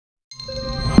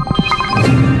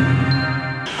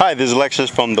Hi, this is Alexis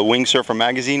from the Wing-Surfer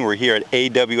magazine. We're here at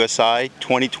AWSI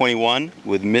 2021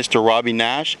 with Mr. Robby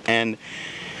Naish, and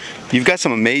you've got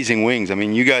some amazing wings. I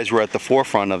mean, you guys were at the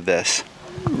forefront of this.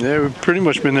 Yeah, we've pretty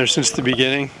much been there since the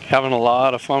beginning, having a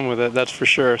lot of fun with it, that's for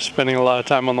sure. Spending a lot of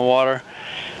time on the water.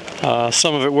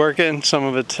 Some of it working, some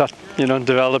of it,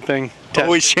 developing.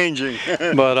 Always changing.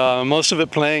 But most of it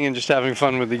playing and just having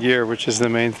fun with the gear, which is the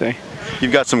main thing.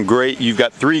 You've got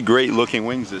three great looking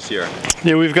wings this year.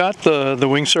 Yeah, we've got the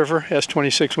Wing-Surfer,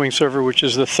 S26 Wing-Surfer, which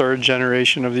is the third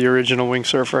generation of the original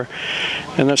Wing-Surfer.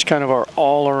 And that's kind of our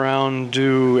all-around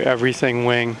do-everything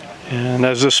wing. And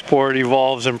as the sport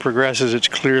evolves and progresses, it's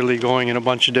clearly going in a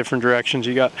bunch of different directions.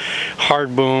 You got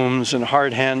hard booms and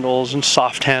hard handles and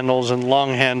soft handles and long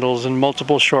handles and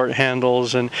multiple short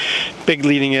handles and big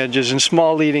leading edges and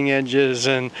small leading edges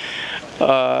and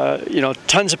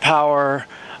tons of power,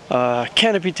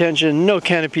 canopy tension, no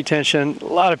canopy tension. A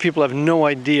lot of people have no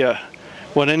idea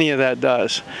what any of that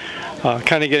does.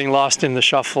 Kind of getting lost in the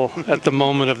shuffle at the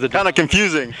moment of the day. Kind of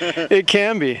confusing. It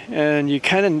can be, and you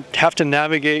kind of have to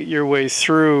navigate your way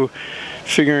through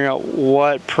figuring out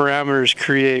what parameters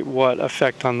create what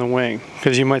effect on the wing.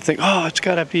 Because you might think, oh, it's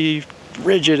got to be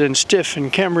rigid and stiff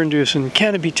and camber induced and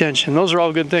canopy tension. Those are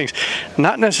all good things.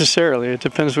 Not necessarily. It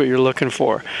depends what you're looking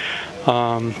for.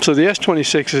 So the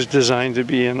S26 is designed to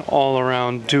be an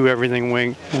all-around do-everything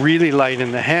wing, really light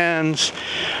in the hands.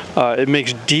 It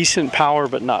makes decent power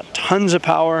but not tons of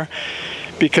power,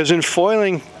 because in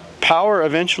foiling, power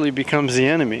eventually becomes the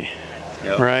enemy.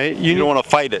 Yep. Right? You don't want to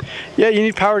fight it. Yeah, you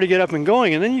need power to get up and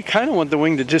going, and then you kind of want the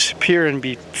wing to disappear and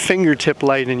be fingertip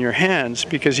light in your hands,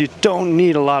 because you don't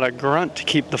need a lot of grunt to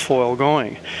keep the foil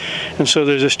going. And so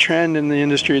there's this trend in the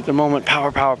industry at the moment,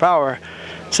 power, power, power.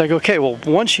 It's like, okay, well,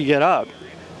 once you get up,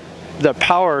 the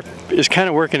power is kind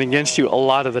of working against you a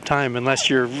lot of the time, unless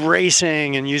you're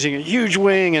racing and using a huge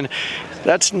wing, and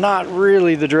that's not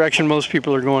really the direction most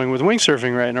people are going with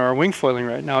wingsurfing right now, or wing foiling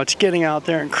right now. It's getting out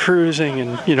there and cruising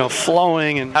and,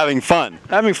 flowing and having fun.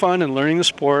 Having fun and learning the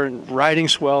sport, and riding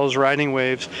swells, riding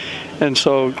waves. And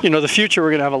so, the future,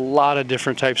 we're going to have a lot of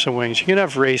different types of wings. You can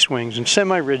have race wings and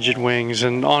semi-rigid wings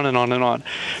and on and on and on.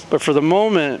 But for the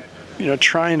moment,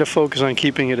 trying to focus on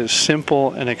keeping it as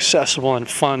simple and accessible and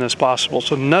fun as possible.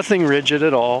 So nothing rigid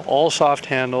at all soft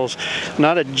handles,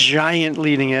 not a giant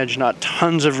leading edge, not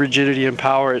tons of rigidity and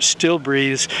power. It still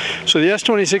breathes. So the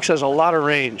S26 has a lot of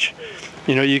range.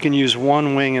 You can use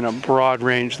one wing in a broad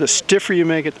range. The stiffer you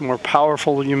make it, the more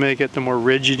powerful you make it, the more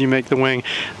rigid you make the wing,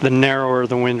 the narrower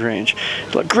the wind range.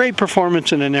 Great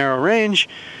performance in a narrow range.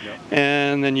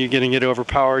 And then you're getting it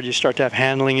overpowered, you start to have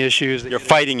handling issues. You're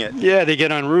fighting it. Yeah, they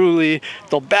get unruly,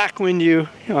 they'll backwind you.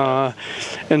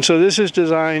 And so this is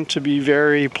designed to be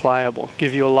very pliable,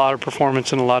 give you a lot of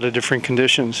performance in a lot of different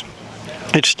conditions.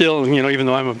 It's still, even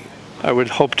though I would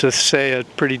hope to say a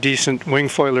pretty decent wing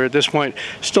foiler at this point,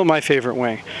 still my favorite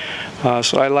wing.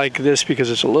 So I like this because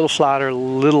it's a little flatter, a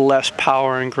little less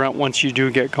power and grunt once you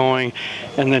do get going,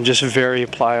 and then just very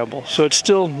pliable. So it's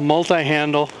still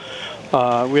multi-handle.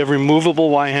 We have removable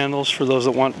Y handles for those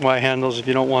that want Y handles. If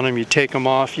you don't want them, you take them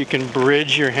off. You can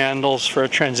bridge your handles for a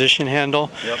transition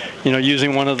handle,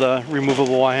 using one of the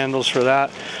removable Y handles for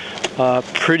that.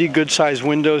 Pretty good size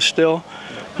windows still.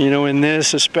 In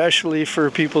this, especially for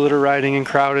people that are riding in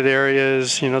crowded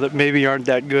areas, that maybe aren't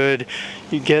that good.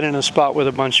 You get in a spot with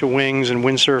a bunch of wings and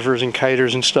windsurfers and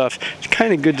kiters and stuff. It's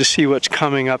kind of good to see what's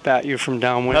coming up at you from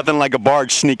downwind. Nothing like a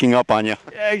barge sneaking up on you.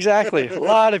 Yeah, exactly. A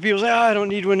lot of people say, I don't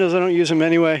need windows, I don't use them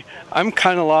anyway. I'm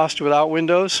kind of lost without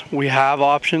windows. We have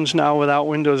options now without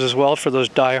windows as well for those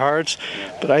diehards.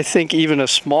 But I think even a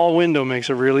small window makes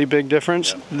a really big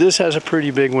difference. This has a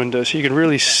pretty big window, so you can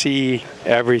really see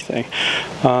everything.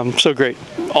 So great.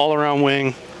 All-around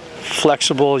wing.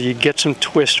 Flexible, you get some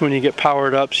twist when you get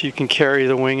powered up, so you can carry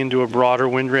the wing into a broader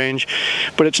wind range,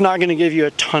 but it's not going to give you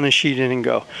a ton of sheet in and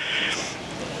go.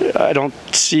 I don't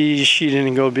see sheet in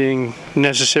and go being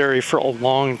necessary for a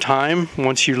long time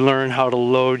once you learn how to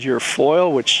load your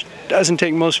foil, which doesn't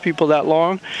take most people that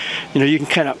long. You can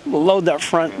kind of load that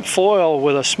front foil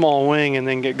with a small wing and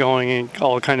then get going, and it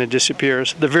all kind of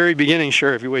disappears. At the very beginning,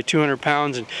 sure, if you weigh 200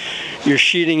 pounds and you're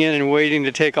sheeting in and waiting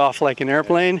to take off like an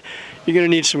airplane, you're going to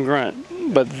need some grunt.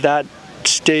 But that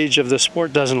stage of the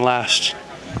sport doesn't last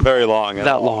very long.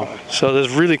 That long. So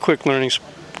there's really quick learning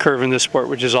curve in this sport,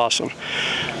 which is awesome.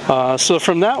 So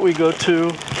from that we go to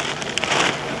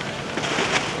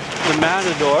the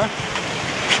Matador.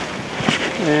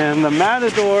 And the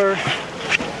Matador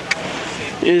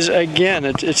is, again,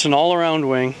 it's an all-around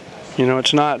wing.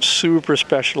 It's not super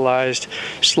specialized.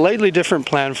 Slightly different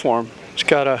planform. It's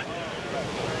got a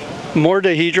more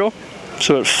dihedral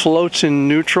so it floats in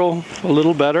neutral a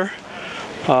little better.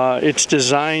 It's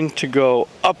designed to go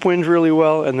upwind really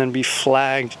well and then be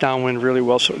flagged downwind really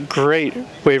well. So great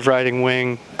wave riding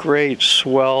wing, great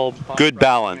swell. Good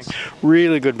balance.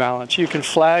 Really good balance. You can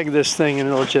flag this thing and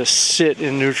it'll just sit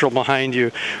in neutral behind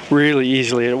you really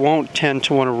easily. It won't tend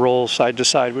to want to roll side to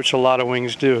side, which a lot of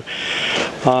wings do.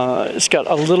 It's got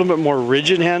a little bit more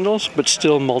rigid handles, but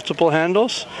still multiple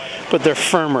handles, but they're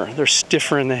firmer, they're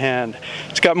stiffer in the hand.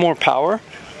 It's got more power.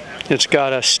 It's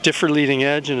got a stiffer leading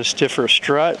edge and a stiffer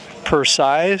strut per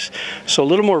size, so a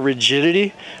little more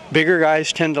rigidity. Bigger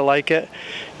guys tend to like it.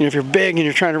 You know, if you're big and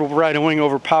you're trying to ride a wing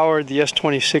overpowered, the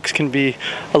S26 can be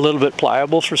a little bit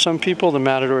pliable for some people. The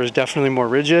Matador is definitely more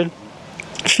rigid.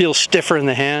 Feels stiffer in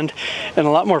the hand and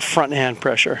a lot more front hand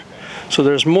pressure. So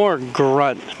there's more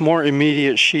grunt, more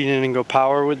immediate sheet in and go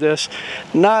power with this.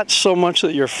 Not so much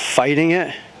that you're fighting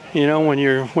it, you know, when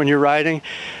you're riding,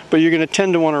 but you're going to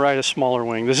tend to want to ride a smaller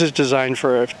wing. This is designed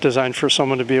for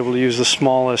someone to be able to use the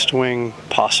smallest wing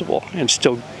possible and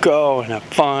still go and have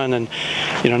fun, and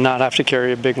you know, not have to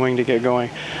carry a big wing to get going.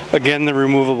 Again, the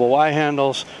removable Y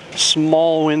handles,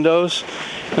 small windows,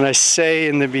 and I say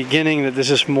in the beginning that this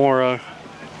is more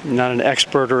not an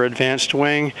expert or advanced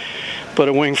wing, but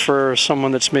a wing for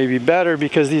someone that's maybe better,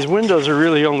 because these windows are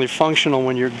really only functional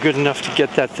when you're good enough to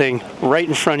get that thing right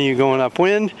in front of you going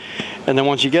upwind, and then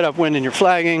once you get upwind and you're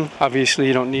flagging, obviously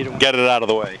you don't need them. Get it out of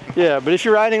the way. Yeah, but if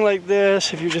you're riding like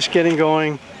this, if you're just getting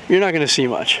going, you're not going to see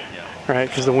much, right?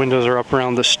 Because the windows are up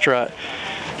around the strut.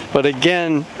 But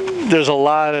again, there's a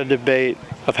lot of debate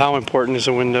of how important is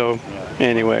a window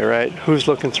anyway, right? Who's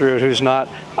looking through it, who's not.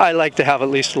 I like to have at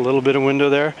least a little bit of window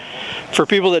there. For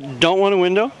people that don't want a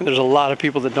window, there's a lot of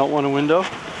people that don't want a window.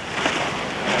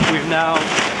 We've now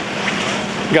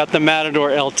got the Matador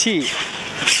LT.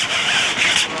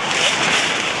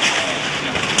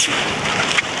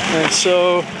 And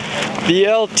so the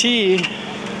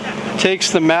LT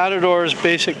takes the Matador's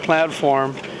basic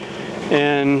platform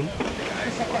and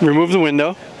remove the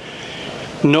window.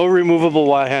 No removable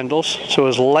Y handles, so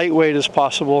as lightweight as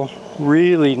possible.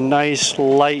 Really nice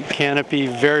light canopy,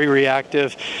 very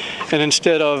reactive. And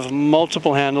instead of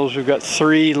multiple handles, we've got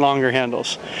 3 longer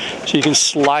handles. So you can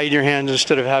slide your hands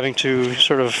instead of having to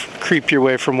sort of creep your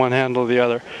way from one handle to the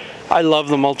other. I love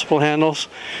the multiple handles,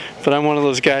 but I'm one of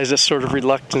those guys that's sort of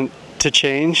reluctant to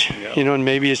change, you know, and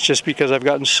maybe it's just because I've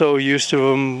gotten so used to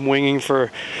them winging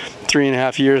for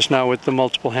 3.5 years now with the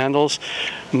multiple handles.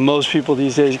 Most people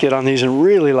these days get on these and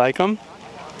really like them.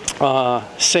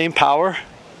 Same power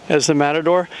as the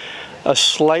Matador, a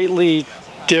slightly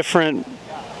different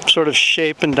sort of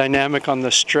shape and dynamic on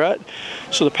the strut,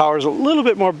 so the power is a little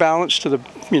bit more balanced to the,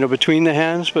 you know, between the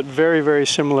hands, but very, very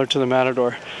similar to the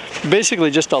Matador. Basically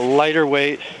just a lighter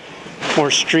weight,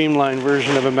 more streamlined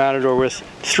version of a Matador with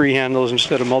 3 handles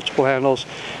instead of multiple handles,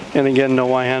 and again, no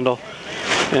Y handle,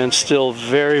 and still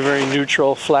very, very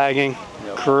neutral flagging.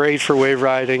 Great for wave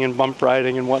riding and bump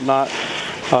riding and whatnot,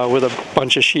 with a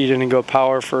bunch of sheet in and go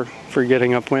power for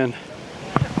getting upwind.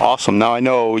 Awesome. Now I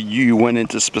know you went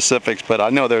into specifics, but I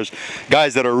know there's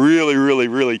guys that are really, really,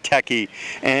 really techie,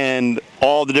 and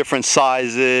all the different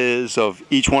sizes of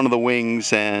each one of the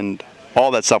wings and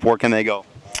all that stuff. Where can they go?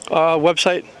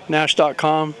 Website,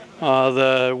 Naish.com.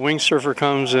 The Wing-Surfer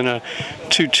comes in a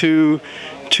 22,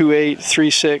 28,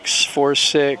 36,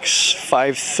 46,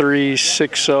 53,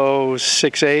 60,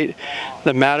 68.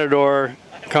 The Matador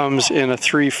comes in a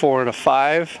 3, 4, and a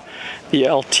 5. The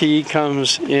LT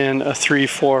comes in a 3,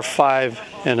 4, 5,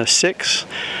 and a 6.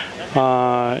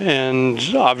 And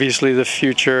obviously the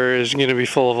future is going to be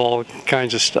full of all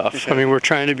kinds of stuff. I mean, we're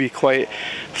trying to be quite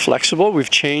flexible. We've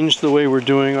changed the way we're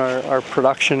doing our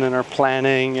production and our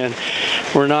planning, and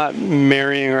we're not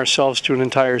marrying ourselves to an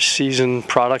entire season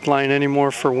product line anymore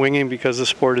for winging because the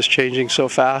sport is changing so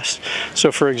fast.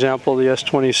 So for example, the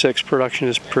S26 production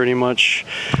is pretty much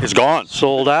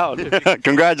sold out.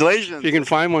 Congratulations. If you can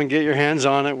find one, get your hands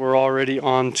on it. We're already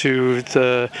on to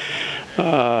the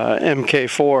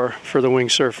MK4 for the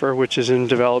Wing-Surfer, which is in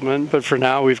development, but for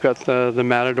now we've got the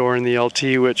Matador and the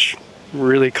LT, which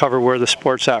really cover where the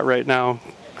sport's at right now.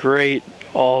 Great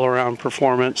all-around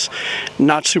performance,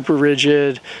 not super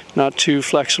rigid, not too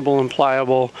flexible and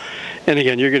pliable, and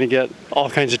again, you're going to get all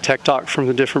kinds of tech talk from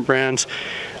the different brands.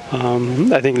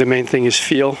 I think the main thing is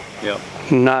feel. Yep.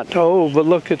 Not, oh, but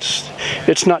look,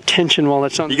 it's not tension while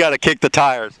it's on. You got to kick the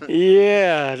tires.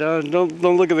 Yeah, don't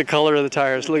look at the color of the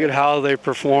tires. Look at how they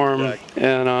perform. Exactly.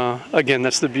 And again,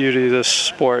 that's the beauty of this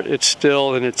sport. It's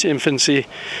still in its infancy,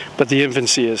 but the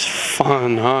infancy is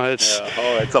fun, huh? It's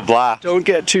a blast. Don't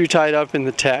get too tied up in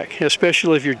the tech,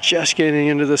 especially if you're just getting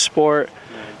into the sport.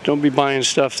 Don't be buying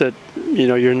stuff that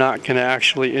you're not going to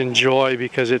actually enjoy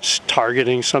because it's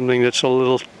targeting something that's a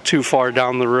little too far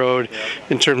down the road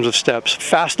in terms of steps.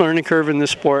 Fast learning curve in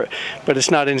this sport, but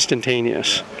it's not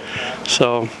instantaneous.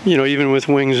 So even with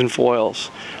wings and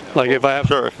foils. Like if I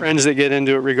have friends that get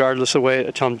into it regardless of weight,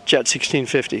 I tell them Jet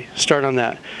 1650, start on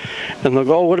that. And they'll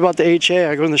go, oh, what about the HA?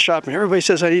 I go in the shop and everybody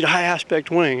says I need a high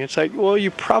aspect wing. It's like, well,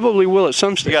 you probably will at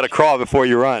some stage. You got to crawl before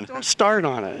you run. Don't start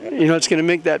on it. It's going to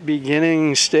make that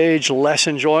beginning stage less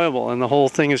enjoyable, and the whole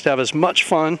thing is to have as much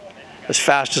fun as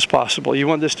fast as possible. You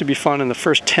want this to be fun in the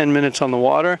first 10 minutes on the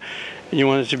water. You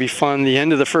want it to be fun the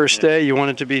end of the first day. You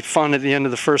want it to be fun at the end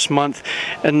of the first month,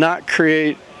 and not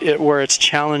create it where it's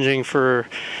challenging for,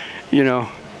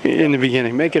 in the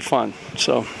beginning. Make it fun.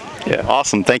 So, yeah.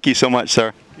 Awesome. Thank you so much,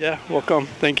 sir. Yeah, welcome.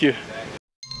 Thank you.